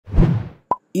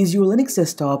Is your Linux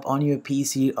desktop on your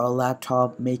PC or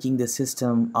laptop making the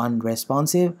system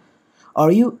unresponsive? Are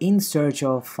you in search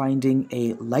of finding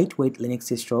a lightweight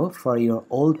Linux distro for your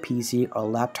old PC or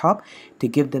laptop to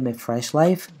give them a fresh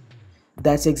life?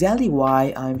 That's exactly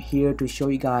why I'm here to show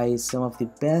you guys some of the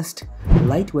best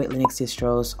lightweight Linux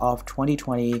distros of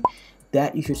 2020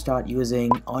 that you should start using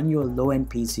on your low-end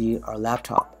PC or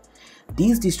laptop.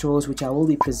 These distros, which I will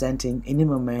be presenting in a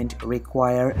moment,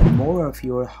 require more of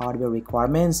your hardware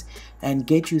requirements and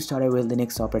get you started with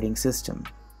Linux operating system.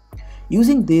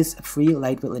 Using these free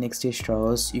lightweight Linux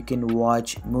distros, you can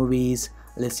watch movies,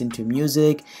 listen to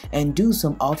music, and do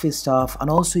some office stuff, and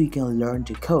also you can learn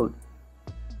to code.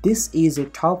 This is a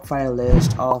top 5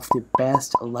 list of the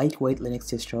best lightweight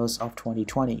Linux distros of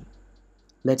 2020.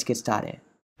 Let's get started.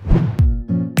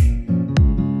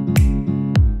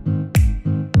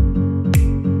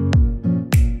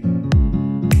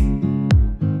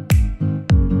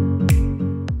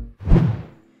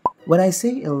 When I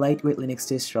say a lightweight Linux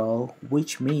distro,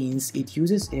 which means it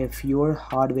uses a fewer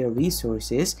hardware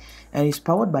resources and is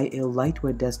powered by a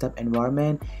lightweight desktop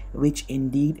environment, which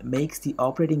indeed makes the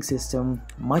operating system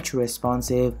much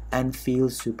responsive and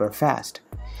feels super fast.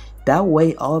 That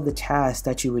way, all of the tasks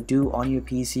that you would do on your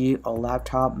PC or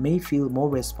laptop may feel more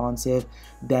responsive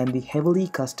than the heavily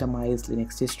customized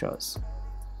Linux distros.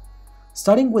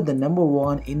 Starting with the number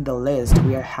 1 in the list,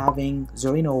 we are having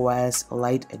Zorin OS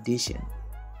Lite Edition.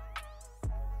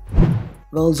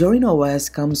 Well, Zorin OS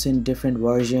comes in different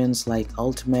versions like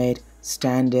Ultimate,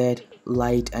 Standard,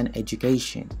 Lite, and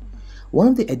Education. One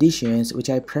of the editions which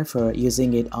I prefer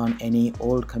using it on any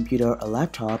old computer or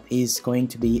laptop is going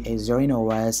to be a Zorin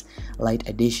OS Lite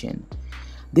Edition.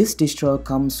 This distro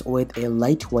comes with a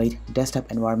lightweight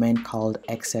desktop environment called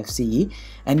XFCE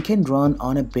and can run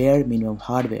on a bare minimum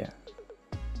hardware.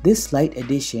 This light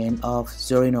edition of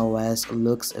Zorin OS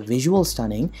looks visually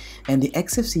stunning, and the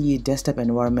XFCE desktop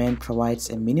environment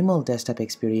provides a minimal desktop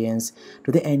experience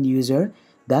to the end user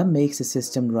that makes the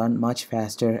system run much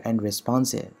faster and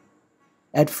responsive.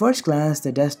 At first glance,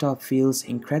 the desktop feels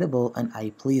incredible and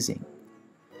eye-pleasing.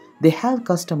 They have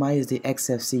customized the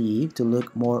XFCE to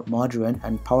look more modern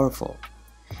and powerful.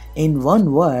 In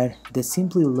one word, they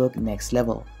simply look next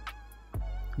level.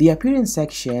 The appearance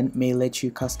section may let you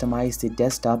customize the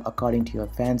desktop according to your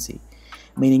fancy,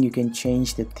 meaning you can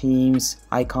change the themes,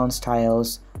 icon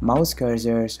styles, mouse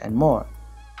cursors, and more.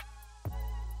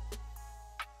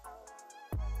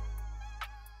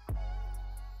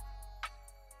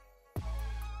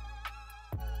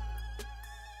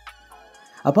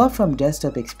 Apart from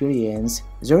desktop experience,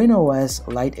 Zorin OS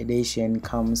Lite Edition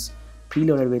comes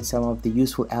preloaded with some of the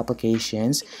useful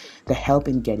applications that help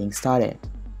in getting started.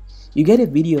 You get a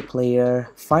video player,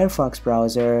 Firefox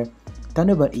browser,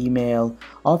 Thunderbird email,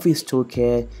 Office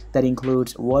toolkit that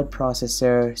includes word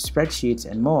processor, spreadsheets,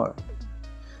 and more.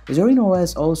 Zorin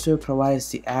OS also provides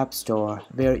the App Store,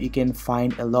 where you can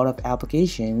find a lot of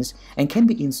applications and can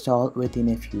be installed within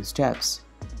a few steps.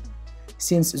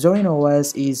 Since Zorin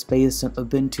OS is based on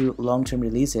Ubuntu long-term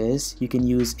releases, you can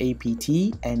use apt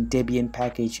and Debian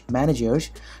package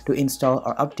managers to install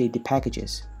or update the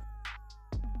packages.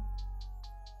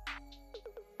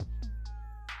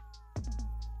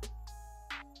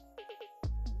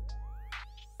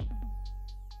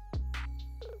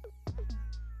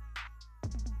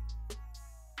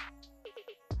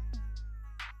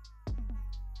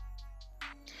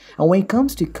 And when it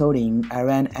comes to coding, I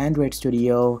ran Android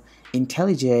Studio,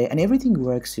 IntelliJ, and everything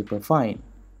works super fine.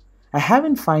 I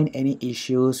haven't found any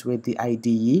issues with the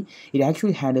IDE. It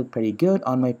actually handled pretty good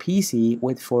on my PC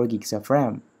with 4 gigs of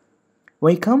RAM.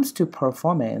 When it comes to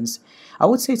performance, I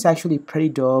would say it's actually pretty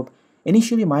dope.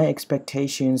 Initially, my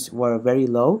expectations were very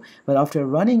low, but after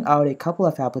running out a couple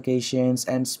of applications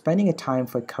and spending a time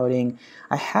for coding,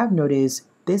 I have noticed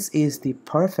this is the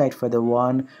perfect for the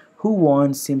one who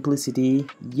wants simplicity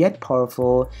yet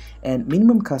powerful and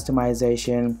minimum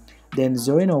customization. Then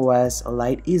Zorin OS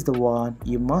Lite is the one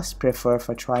you must prefer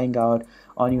for trying out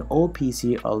on your old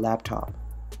PC or laptop.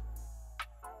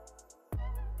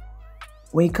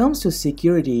 When it comes to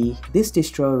security, this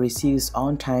distro receives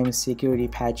on-time security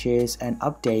patches and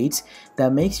updates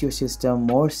that makes your system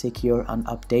more secure and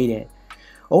updated.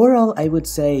 Overall, I would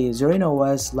say Zorin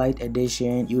OS Lite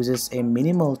Edition uses a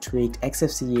minimal tweaked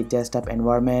XFCE desktop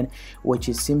environment which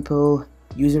is simple,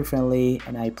 user-friendly,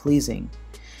 and eye-pleasing.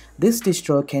 This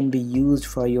distro can be used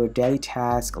for your daily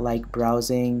tasks like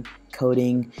browsing,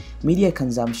 coding, media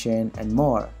consumption, and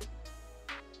more.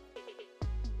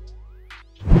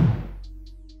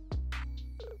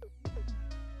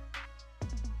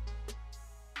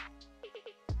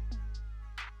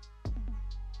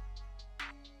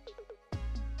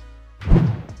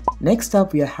 Next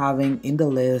up, we are having in the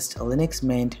list Linux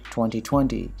Mint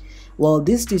 2020. Well,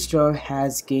 this distro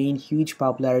has gained huge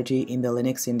popularity in the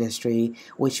Linux industry,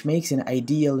 which makes an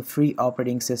ideal free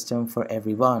operating system for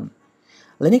everyone.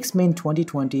 Linux Mint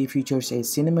 2020 features a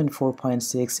Cinnamon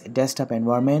 4.6 desktop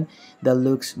environment that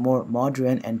looks more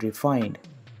modern and refined.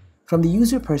 From the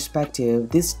user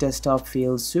perspective, this desktop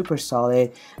feels super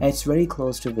solid and it's very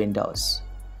close to Windows.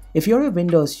 If you're a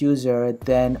Windows user,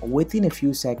 then within a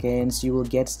few seconds you will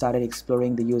get started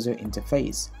exploring the user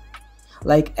interface.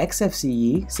 Like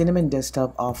XFCE, Cinnamon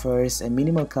Desktop offers a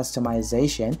minimal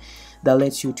customization that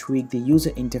lets you tweak the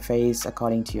user interface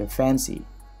according to your fancy.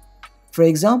 For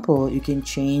example, you can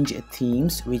change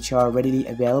themes which are readily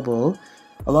available.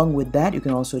 Along with that, you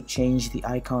can also change the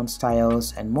icon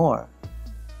styles and more.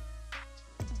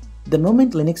 The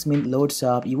moment Linux Mint loads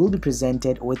up, you will be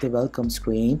presented with a welcome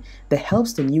screen that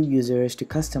helps the new users to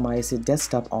customize the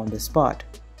desktop on the spot.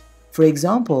 For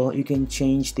example, you can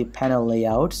change the panel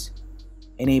layouts,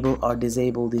 enable or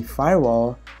disable the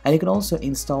firewall, and you can also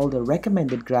install the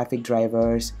recommended graphic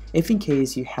drivers if in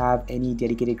case you have any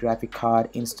dedicated graphic card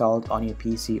installed on your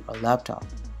PC or laptop.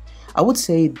 I would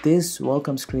say this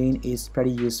welcome screen is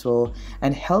pretty useful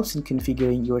and helps in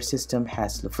configuring your system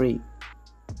hassle-free.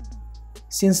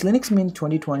 Since Linux Mint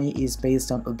 2020 is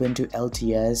based on Ubuntu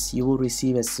LTS, you will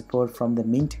receive a support from the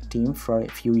Mint team for a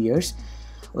few years.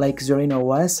 Like Zorin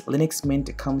OS, Linux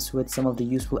Mint comes with some of the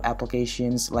useful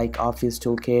applications like Office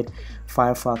Toolkit,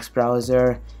 Firefox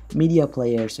browser, media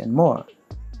players, and more.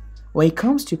 When it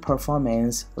comes to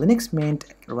performance, Linux Mint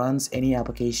runs any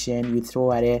application you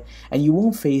throw at it and you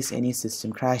won't face any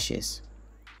system crashes.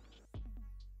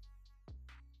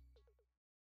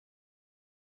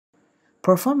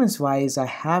 Performance-wise, I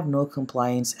have no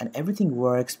complaints and everything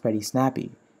works pretty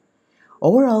snappy.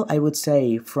 Overall, I would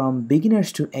say from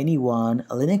beginners to anyone,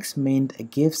 Linux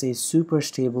Mint gives a super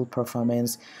stable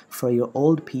performance for your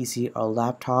old PC or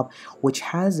laptop, which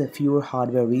has a fewer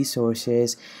hardware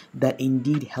resources that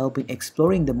indeed help in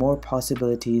exploring the more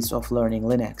possibilities of learning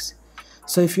Linux.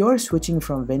 So if you're switching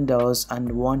from Windows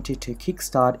and wanted to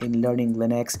kickstart in learning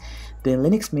Linux, then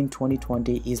Linux Mint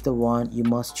 2020 is the one you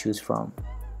must choose from.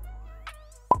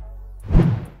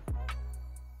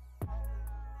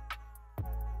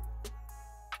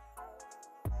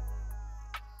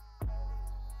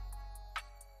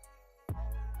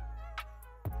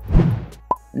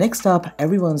 Next up,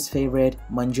 everyone's favorite,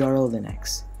 Manjaro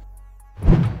Linux.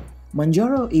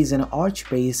 Manjaro is an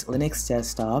Arch-based Linux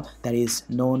desktop that is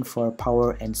known for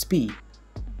power and speed.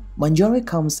 Manjaro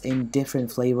comes in different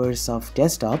flavors of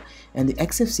desktop, and the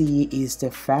XFCE is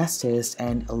the fastest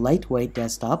and lightweight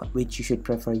desktop which you should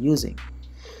prefer using.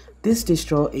 This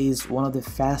distro is one of the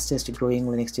fastest growing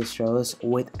Linux distros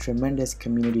with tremendous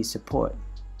community support.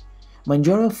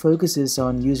 Manjaro focuses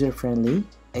on user-friendly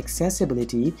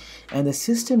accessibility, and the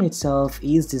system itself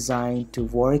is designed to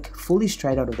work fully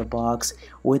straight out of the box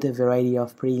with a variety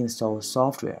of pre-installed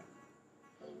software.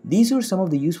 These are some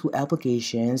of the useful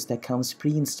applications that comes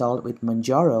pre-installed with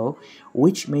Manjaro,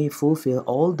 which may fulfill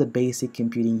all the basic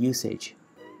computing usage.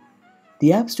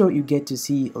 The App Store you get to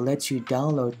see lets you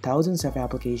download thousands of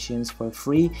applications for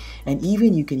free, and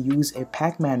even you can use a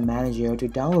Pacman manager to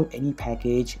download any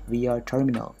package via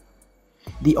terminal.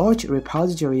 The Arch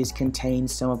repositories contain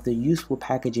some of the useful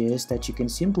packages that you can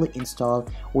simply install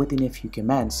within a few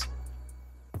commands.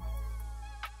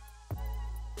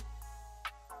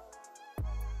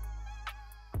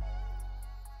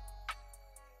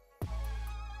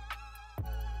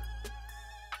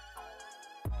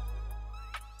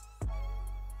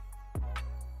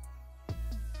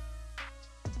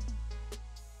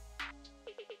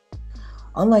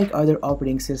 Unlike other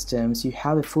operating systems, you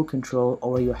have a full control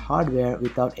over your hardware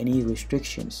without any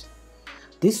restrictions.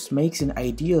 This makes it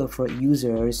ideal for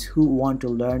users who want to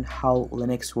learn how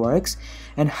Linux works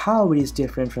and how it is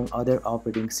different from other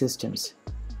operating systems.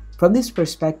 From this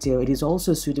perspective, it is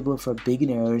also suitable for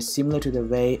beginners, similar to the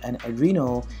way an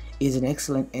Arduino is an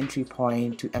excellent entry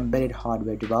point to embedded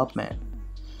hardware development.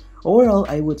 Overall,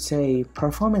 I would say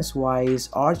performance-wise,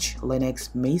 Arch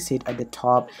Linux may sit at the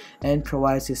top and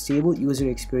provides a stable user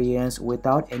experience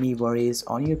without any worries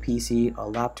on your PC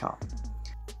or laptop.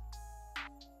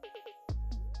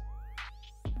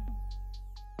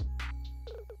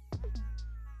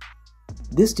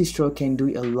 This distro can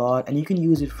do a lot, and you can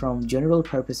use it from general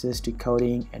purposes to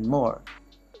coding and more.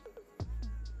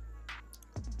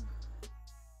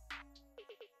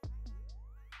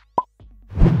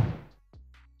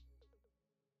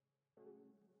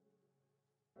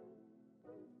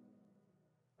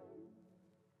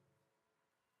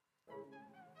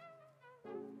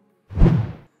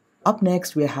 Up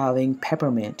next, we're having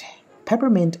Peppermint.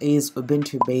 Peppermint is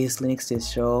Ubuntu-based Linux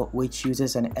distro which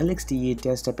uses an LXDE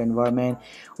desktop environment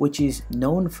which is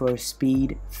known for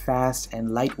speed, fast,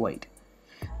 and lightweight.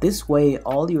 This way,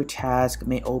 all your tasks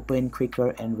may open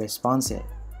quicker and responsive.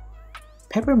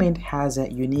 Peppermint has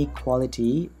a unique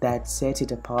quality that sets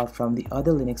it apart from the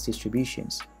other Linux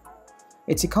distributions.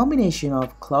 It's a combination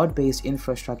of cloud-based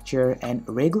infrastructure and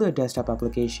regular desktop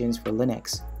applications for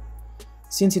Linux.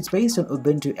 Since it's based on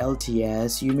Ubuntu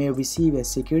LTS, you may receive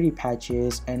security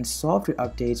patches and software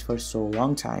updates for so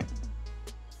long time.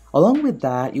 Along with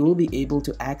that, you will be able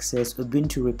to access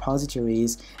Ubuntu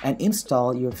repositories and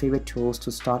install your favorite tools to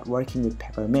start working with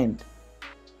Peppermint.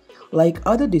 Like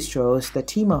other distros, the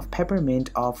team of Peppermint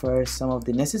offers some of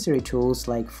the necessary tools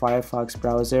like Firefox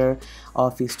browser,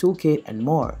 Office Toolkit, and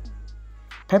more.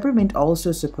 Peppermint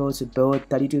also supports both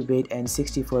 32-bit and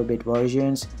 64-bit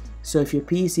versions, so if your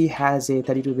PC has a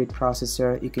 32-bit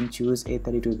processor, you can choose a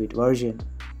 32-bit version.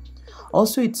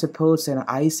 Also, it supports an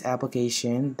ICE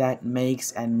application that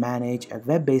makes and manages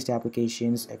web-based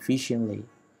applications efficiently.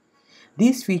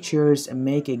 These features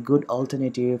make a good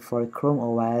alternative for Chrome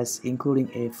OS, including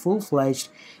a full-fledged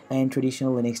and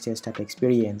traditional Linux desktop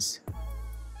experience.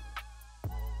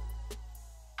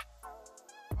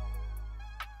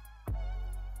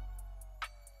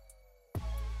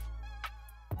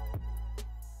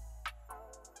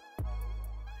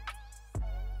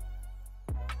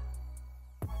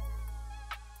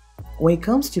 When it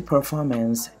comes to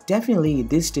performance, definitely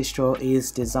this distro is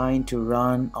designed to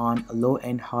run on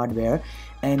low-end hardware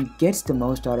and gets the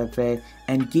most out of it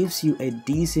and gives you a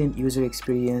decent user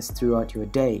experience throughout your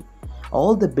day.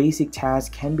 All the basic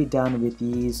tasks can be done with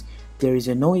ease. There is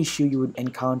no issue you would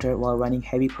encounter while running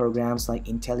heavy programs like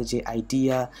IntelliJ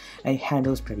IDEA, and it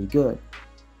handles pretty good.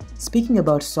 Speaking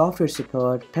about software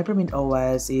support, Peppermint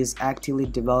OS is actively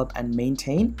developed and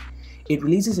maintained. It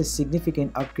releases a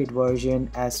significant upgrade version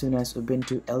as soon as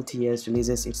Ubuntu LTS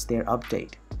releases their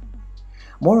update.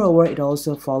 Moreover, it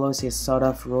also follows a sort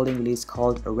of rolling release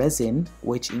called Resin,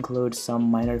 which includes some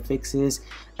minor fixes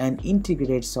and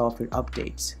integrated software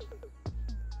updates.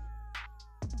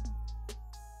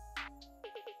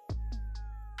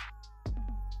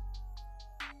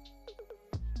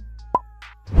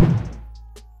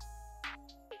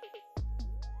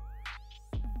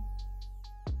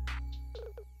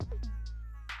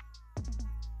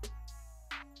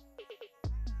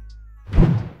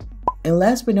 And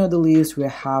last but not the least, we're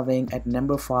having at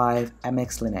number 5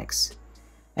 MX Linux.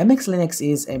 MX Linux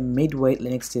is a mid-weight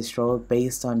Linux distro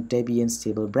based on Debian's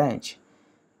stable branch.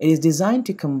 It is designed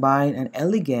to combine an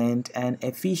elegant and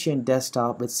efficient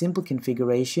desktop with simple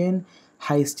configuration,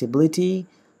 high stability,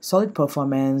 solid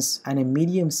performance, and a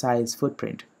medium-sized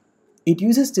footprint. It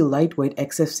uses the lightweight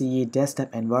XFCE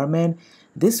desktop environment.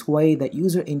 This way, the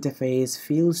user interface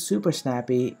feels super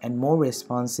snappy and more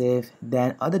responsive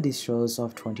than other distros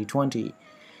of 2020.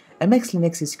 MX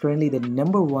Linux is currently the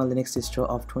number 1 Linux distro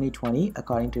of 2020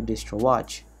 according to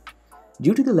DistroWatch.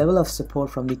 Due to the level of support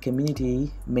from the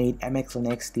community, made MX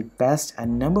Linux the best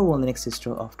and number 1 Linux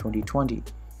distro of 2020.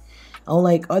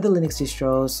 Unlike other Linux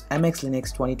distros, MX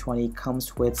Linux 2020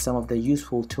 comes with some of the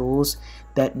useful tools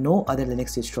that no other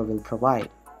Linux distro will provide.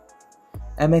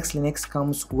 MX Linux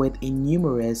comes with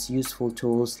numerous useful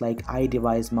tools like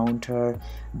iDevice Mounter,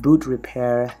 Boot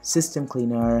Repair, System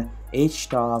Cleaner,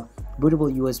 HStop,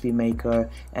 Bootable USB Maker,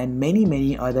 and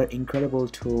many other incredible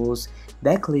tools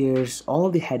that clears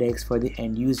all the headaches for the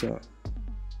end user.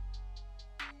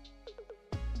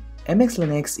 MX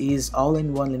Linux is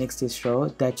all-in-one Linux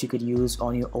distro that you could use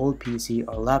on your old PC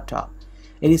or laptop.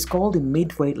 It is called the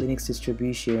mid-weight Linux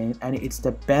distribution, and it's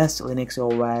the best Linux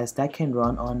OS that can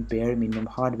run on bare minimum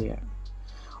hardware.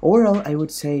 Overall, I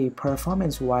would say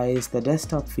performance-wise, the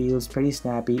desktop feels pretty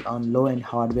snappy on low-end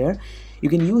hardware. You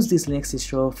can use this Linux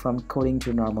distro from coding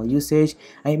to normal usage,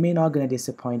 and it may not gonna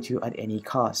disappoint you at any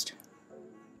cost.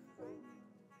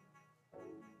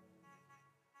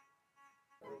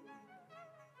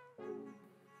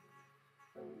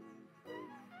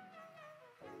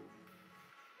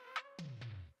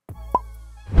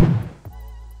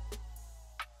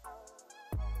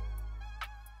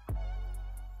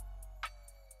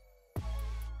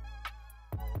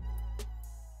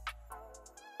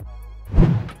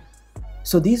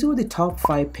 So these were the top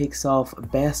 5 picks of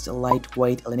best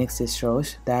lightweight Linux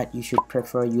distros that you should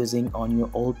prefer using on your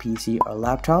old PC or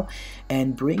laptop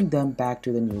and bring them back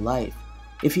to the new life.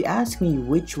 If you ask me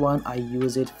which one I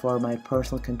use it for my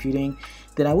personal computing,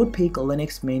 then I would pick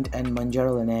Linux Mint and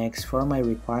Manjaro Linux for my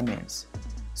requirements.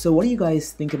 So what do you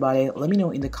guys think about it? Let me know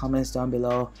in the comments down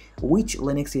below which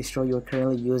Linux distro you're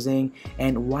currently using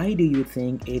and why do you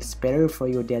think it's better for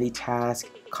your daily task.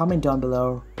 Comment down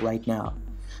below right now.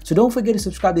 So don't forget to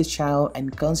subscribe to this channel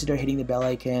and consider hitting the bell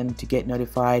icon to get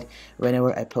notified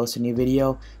whenever I post a new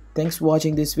video. Thanks for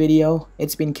watching this video.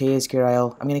 It's been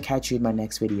KSKRL. I'm gonna catch you in my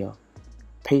next video.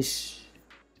 Peace.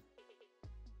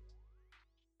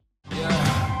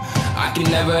 I can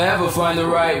never ever find the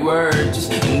right words,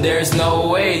 and there's no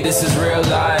way this is real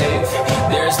life.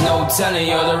 There's no telling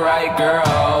you're the right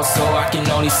girl, so I can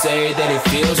only say that it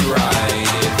feels right.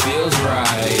 It feels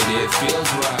right. It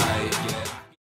feels right.